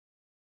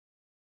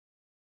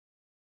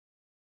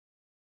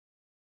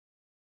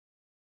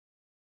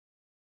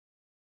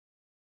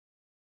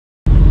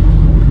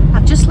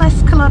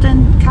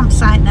Culloden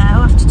campsite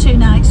now after 2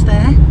 nights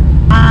there,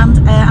 and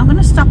I'm going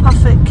to stop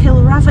off at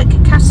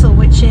Kilravock Castle,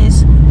 which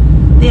is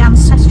the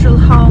ancestral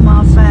home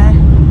of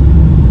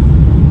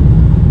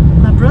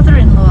my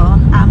brother-in-law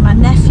and my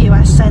nephew.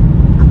 I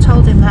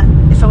told him that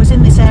if I was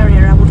in this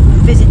area I would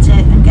visit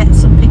it and get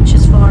some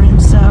pictures for him,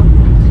 so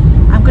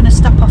I'm going to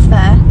stop off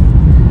there,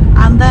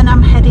 and then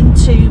I'm heading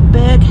to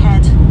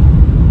Burghead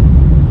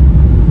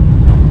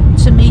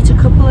to meet a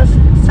couple of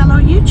fellow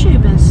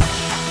YouTubers.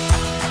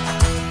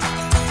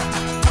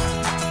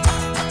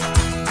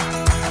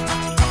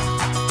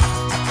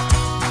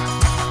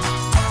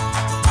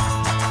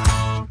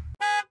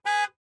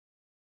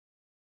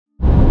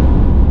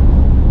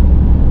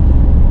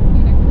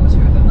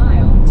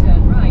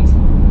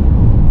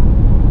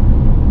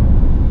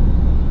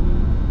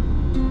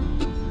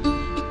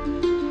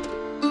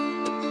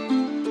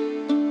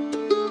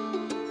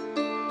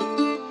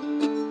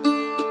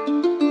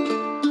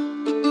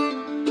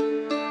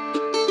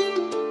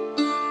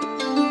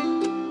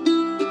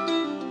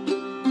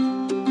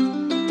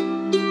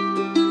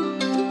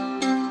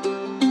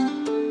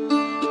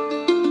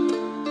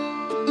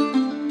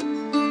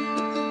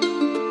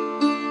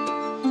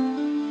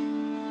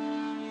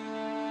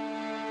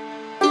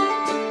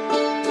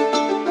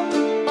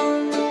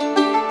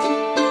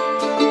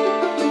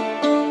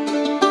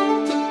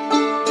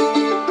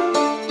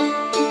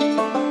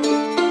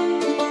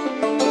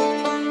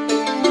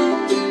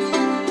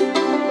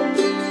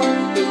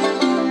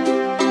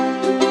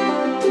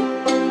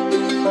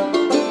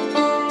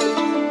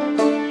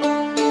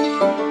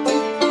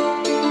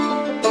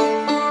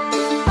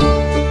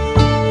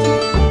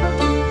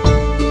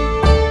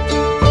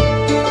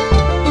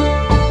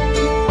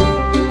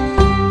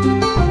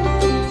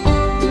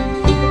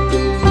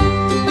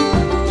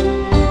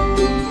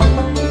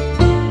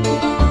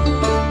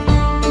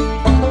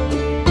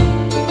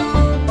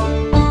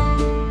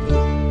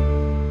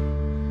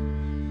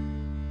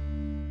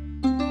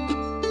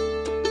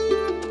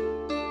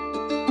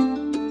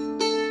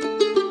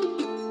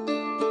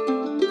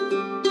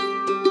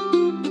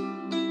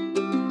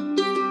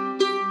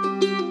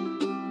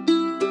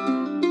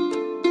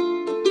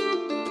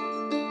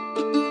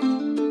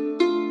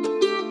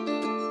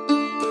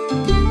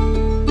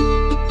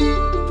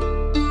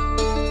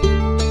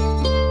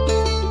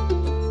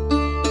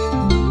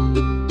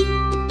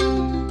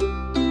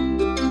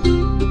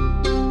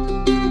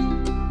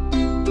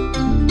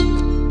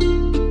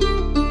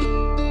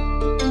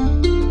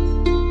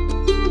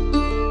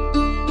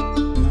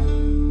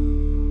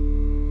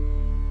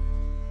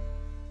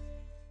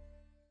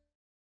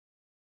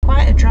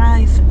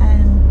 Drive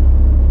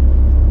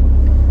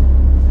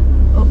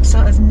up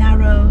sort of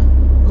narrow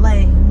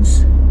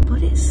lanes,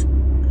 but it's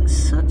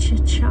such a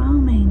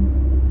charming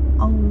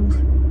old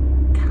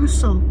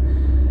castle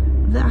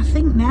that I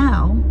think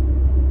now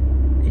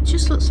it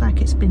just looks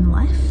like it's been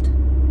left.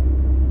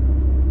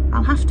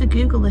 I'll have to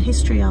Google the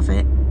history of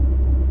it,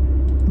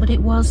 but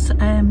it was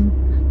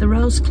the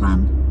Rose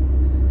clan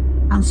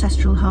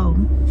ancestral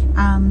home,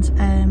 and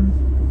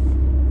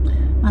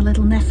my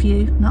little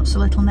nephew, not so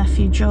little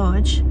nephew,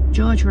 George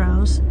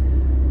Rose,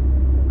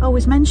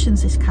 always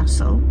mentions this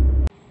castle.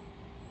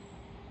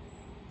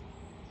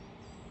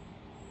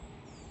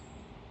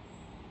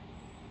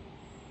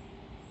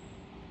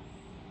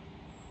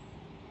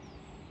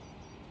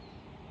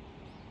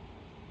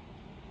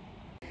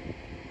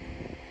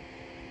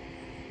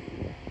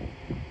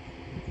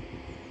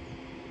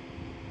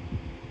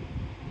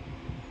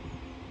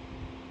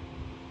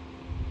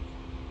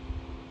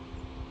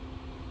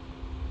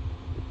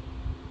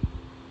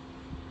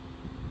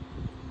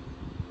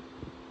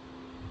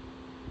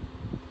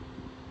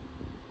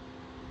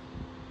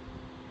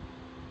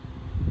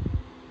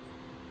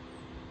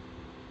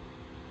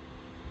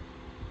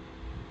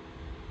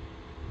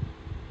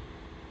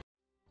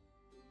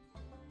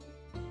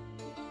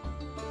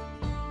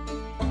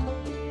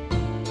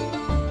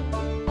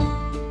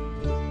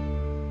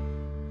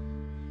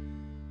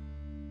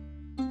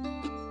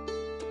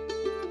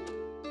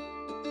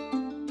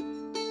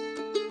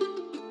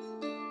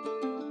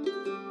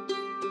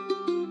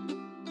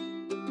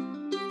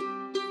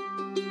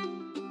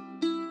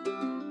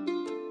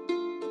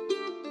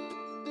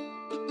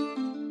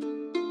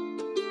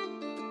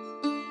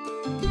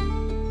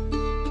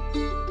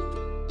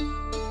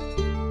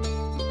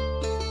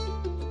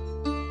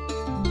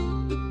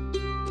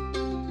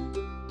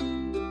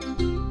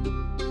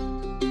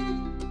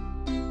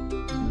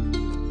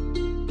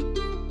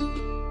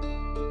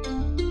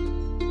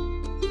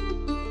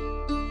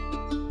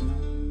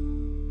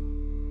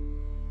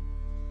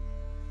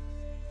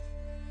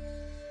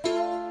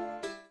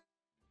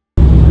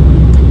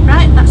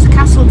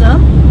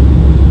 Done.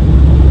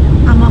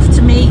 I'm off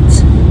to meet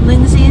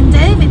Lindsay and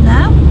David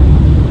now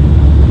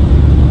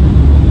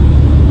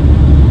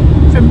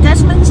from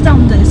Desmond's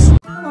Donders.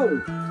 Oh,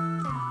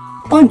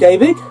 I'm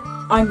David.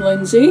 I'm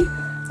Lindsay.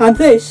 And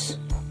this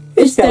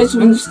is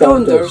Desmond's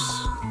Donders.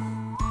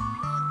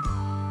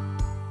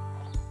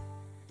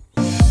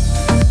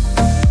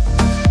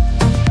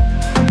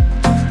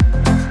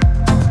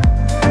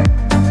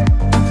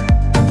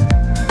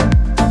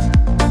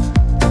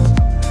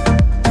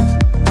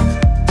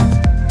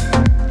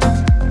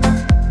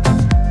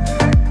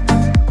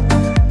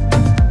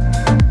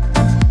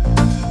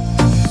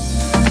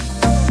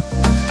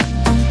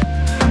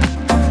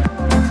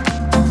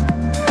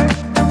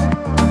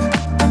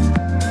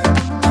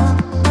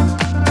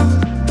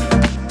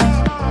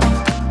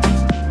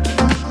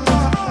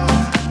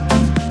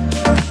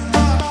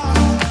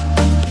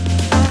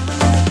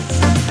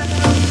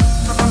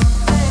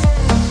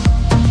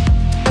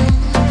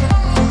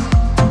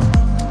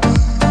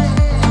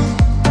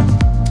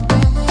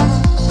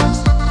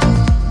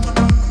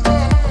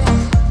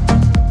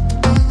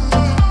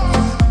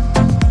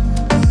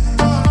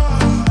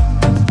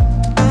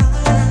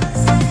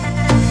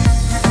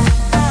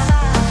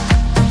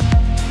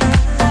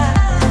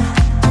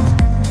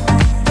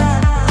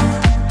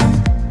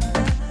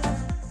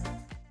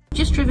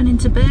 Just driven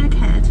into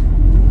Burghead,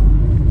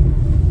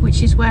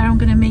 which is where I'm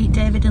going to meet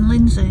David and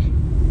Lindsay.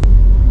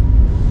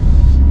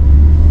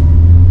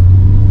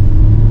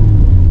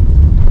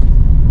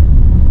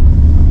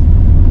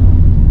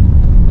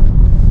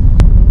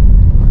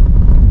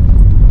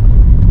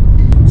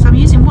 So I'm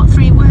using what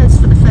 3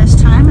 words for the first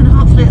time, and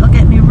hopefully it'll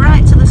get me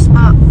right to the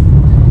spot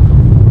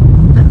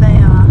that they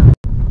are.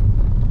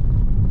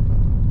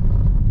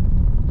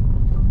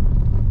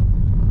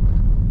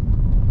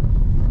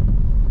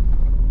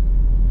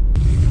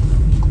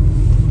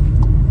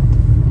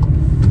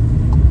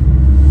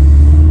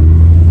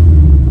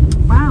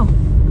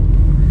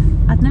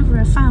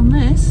 Found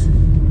this.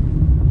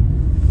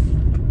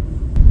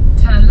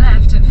 Turn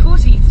left at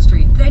 14th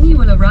Street, then you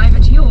will arrive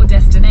at your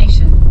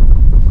destination.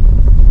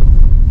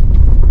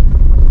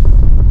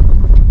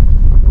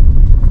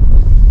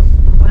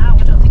 Wow,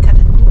 I don't think I'd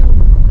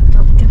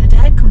have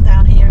dared come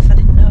down here if I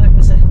didn't know it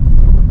was a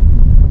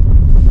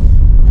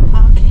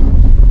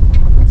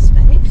parking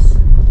space.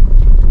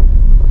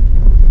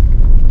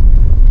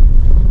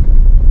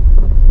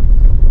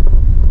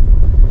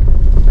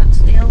 That's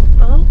the old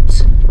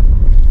boat.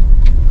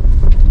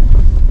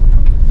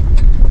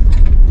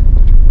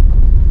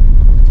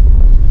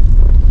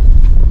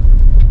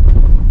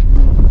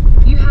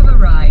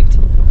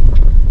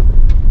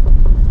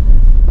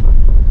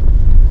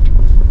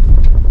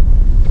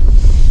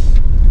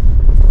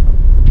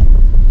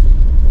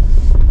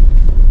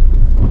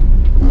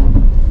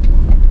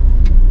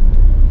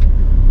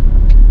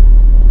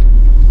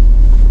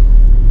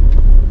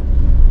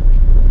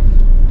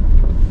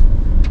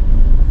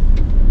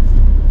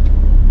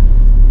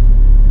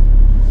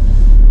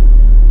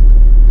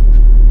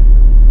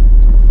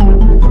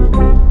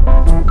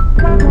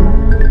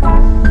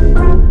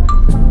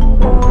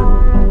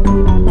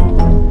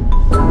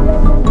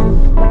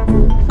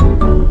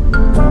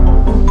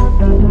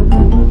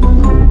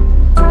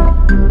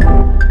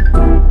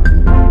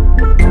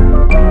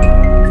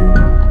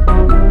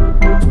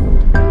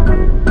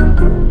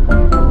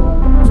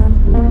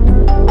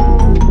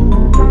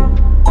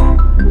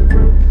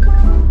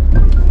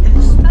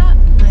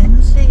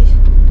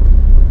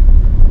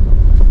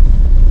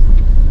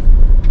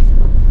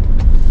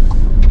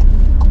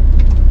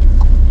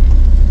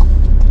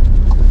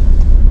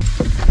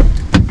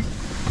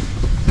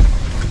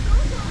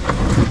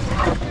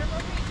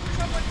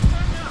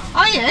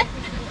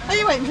 Are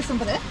you waiting for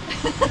somebody?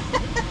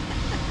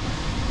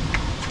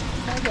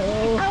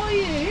 Hello. How are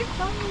you?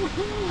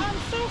 I'm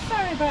so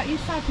sorry about your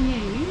sad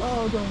news.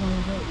 Oh, don't worry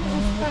about It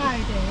was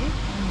Friday.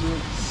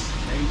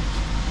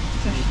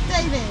 that.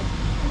 David.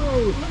 Hello.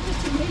 Lovely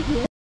to meet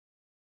you.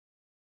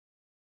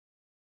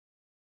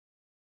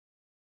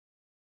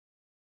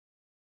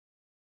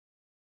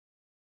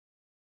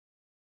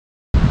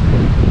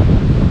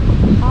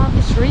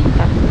 Harvest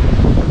Reaper.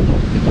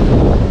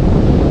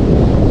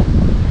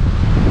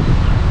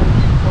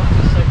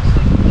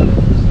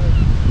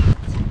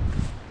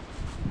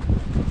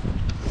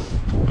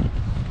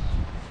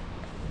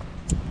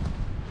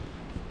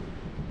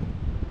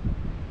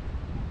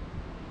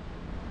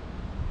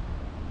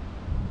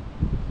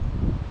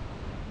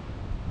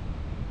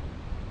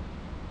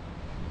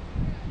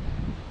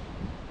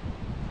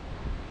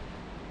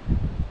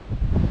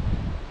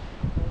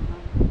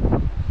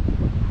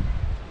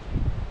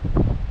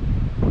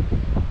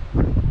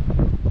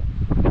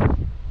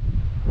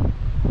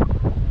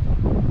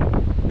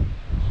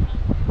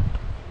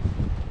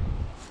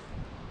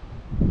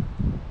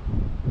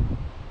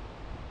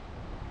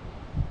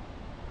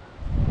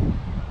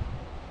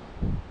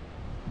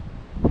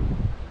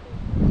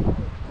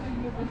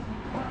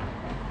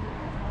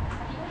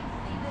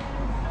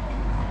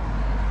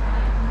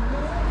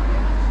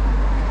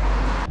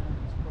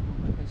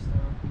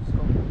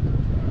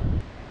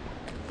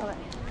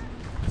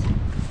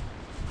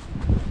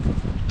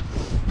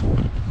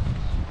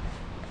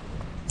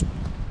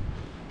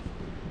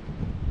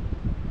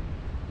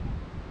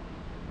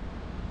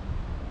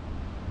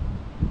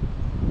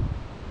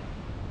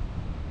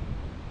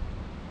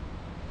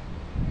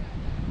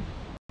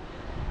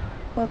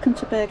 Welcome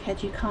to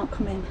Burghead, you can't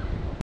come in.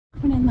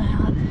 Come in there.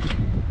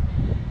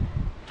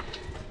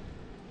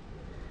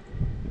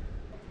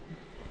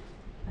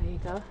 There you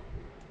go.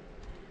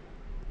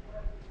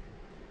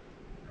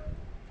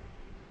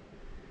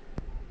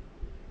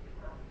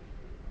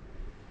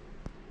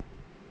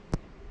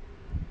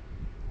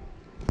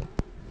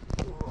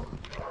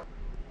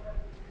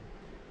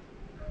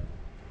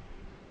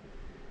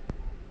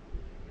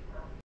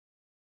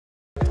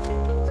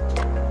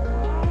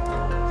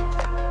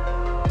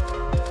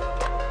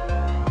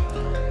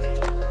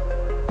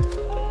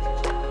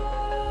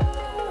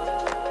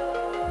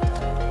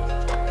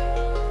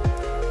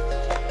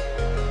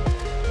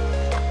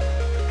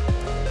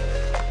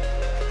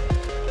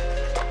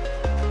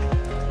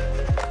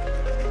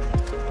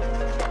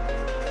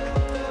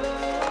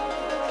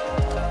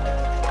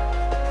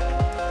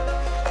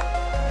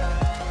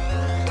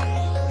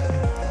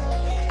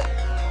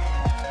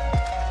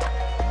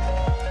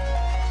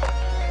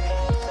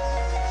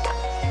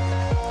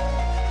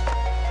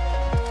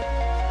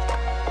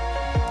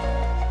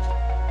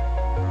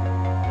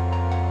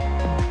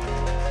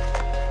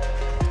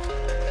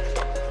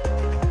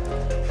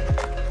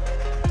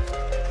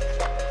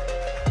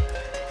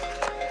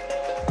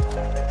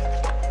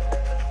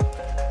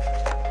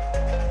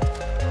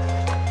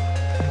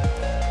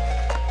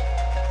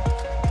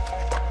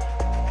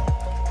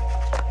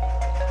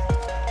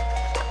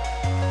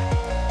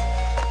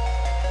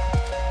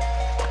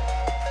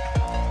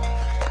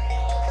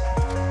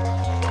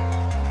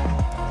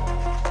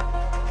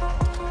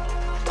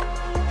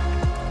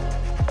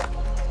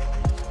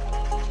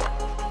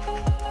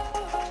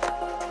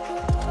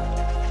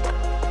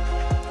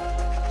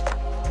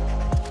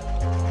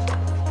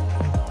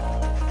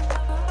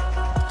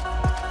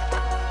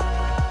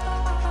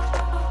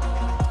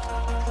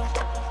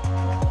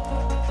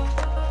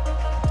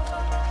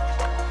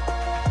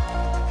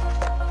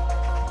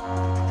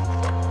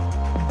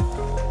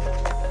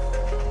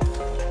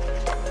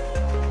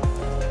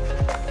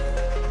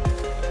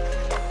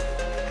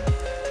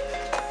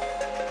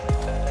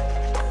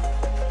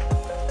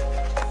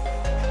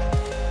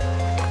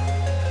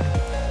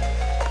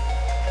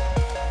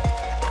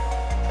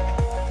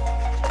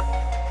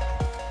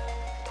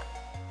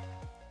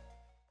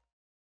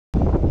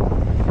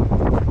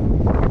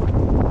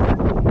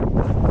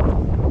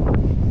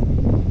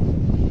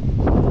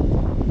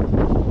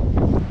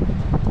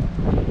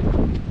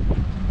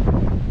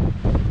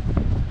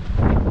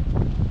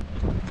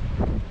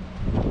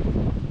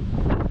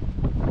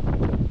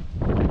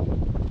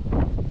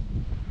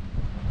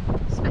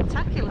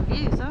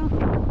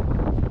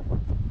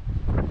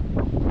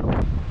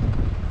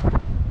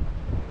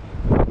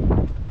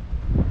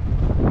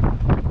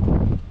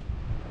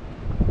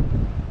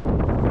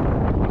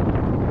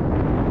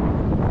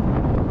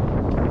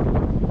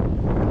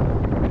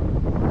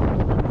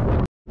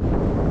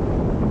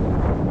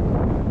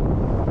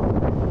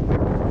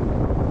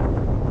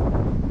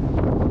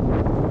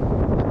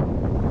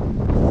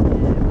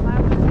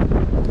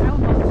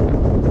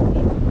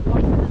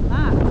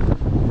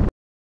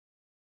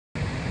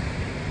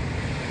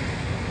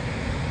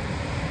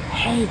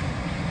 Hey,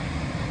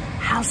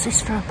 how's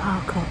this for a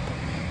park up?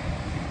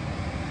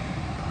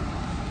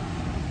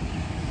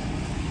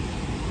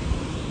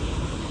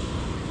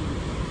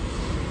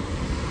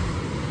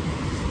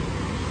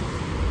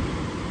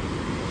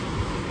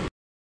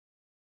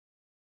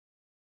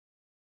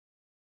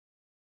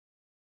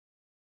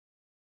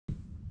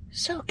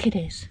 So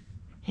kiddies,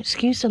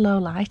 excuse the low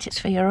light, it's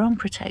for your own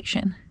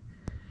protection.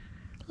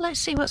 Let's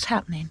see what's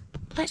happening.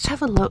 Let's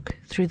have a look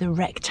through the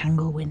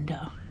rectangle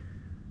window.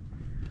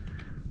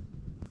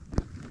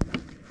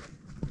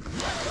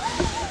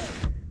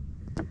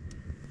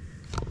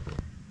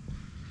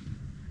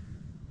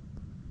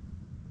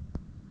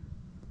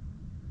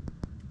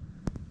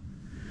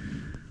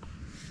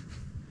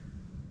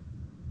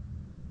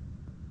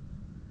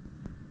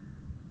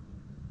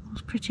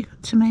 Looks pretty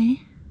good to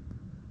me.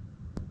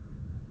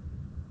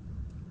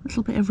 A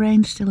little bit of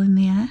rain still in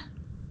the air.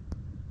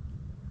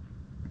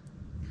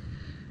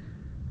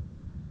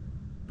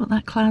 But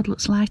that cloud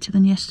looks lighter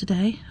than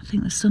yesterday. I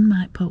think the sun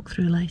might poke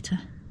through later.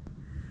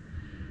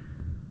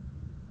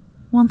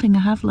 One thing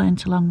I have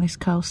learnt along this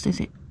coast is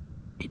it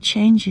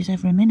changes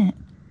every minute.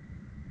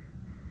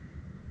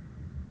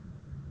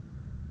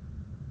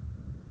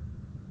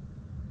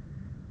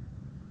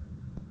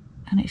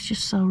 And it's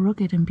just so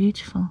rugged and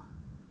beautiful.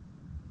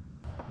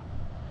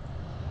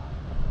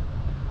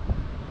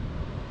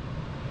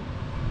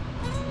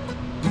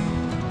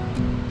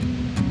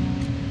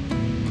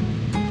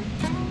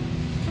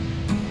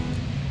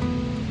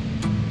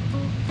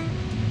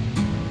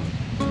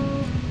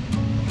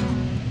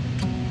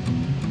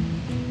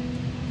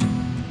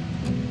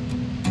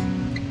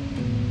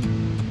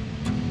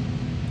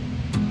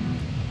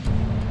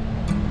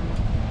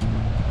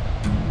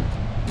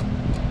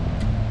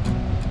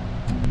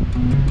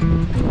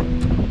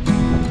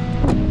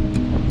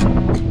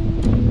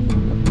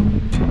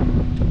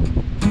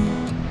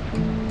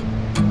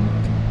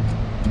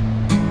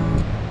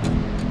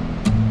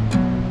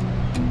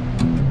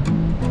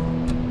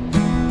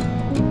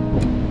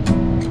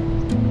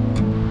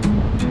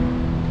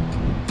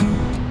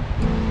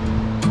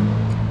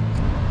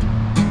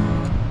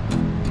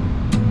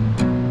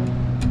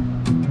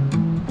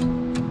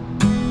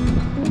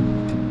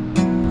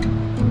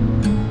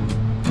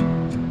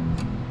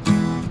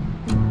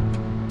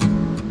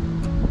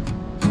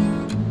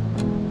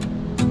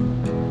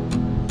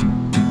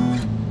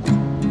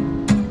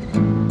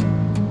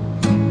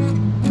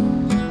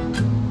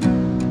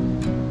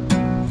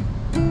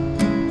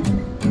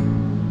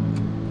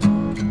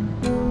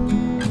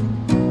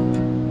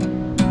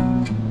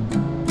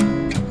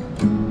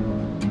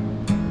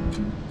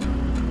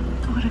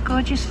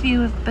 Gorgeous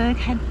view of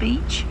Burghead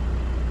beach.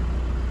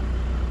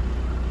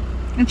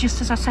 And just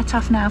as I set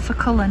off now for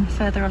Culloden,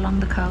 further along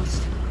the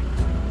coast.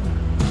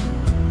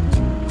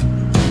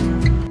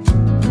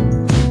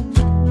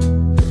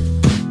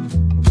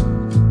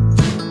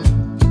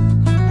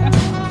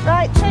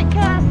 Right, take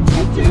care.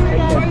 Enjoy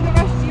the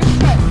rest of your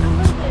trip.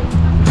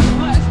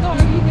 Let us know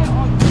how you get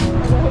on.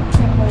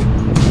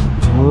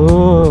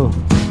 Oh.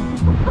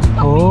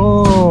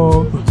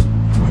 Oh.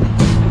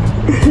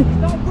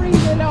 Stop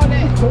breathing on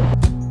it.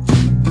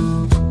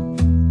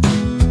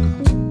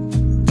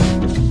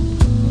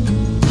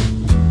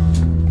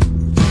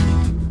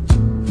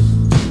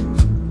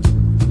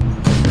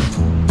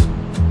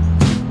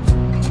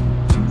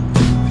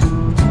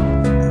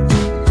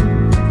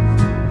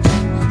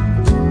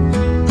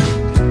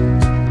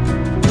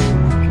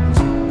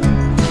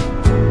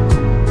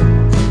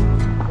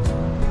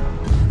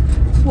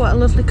 What a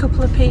lovely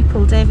couple of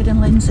people, David and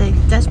Lindsay,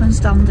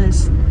 Desmond's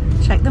Donders.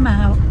 Check them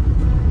out.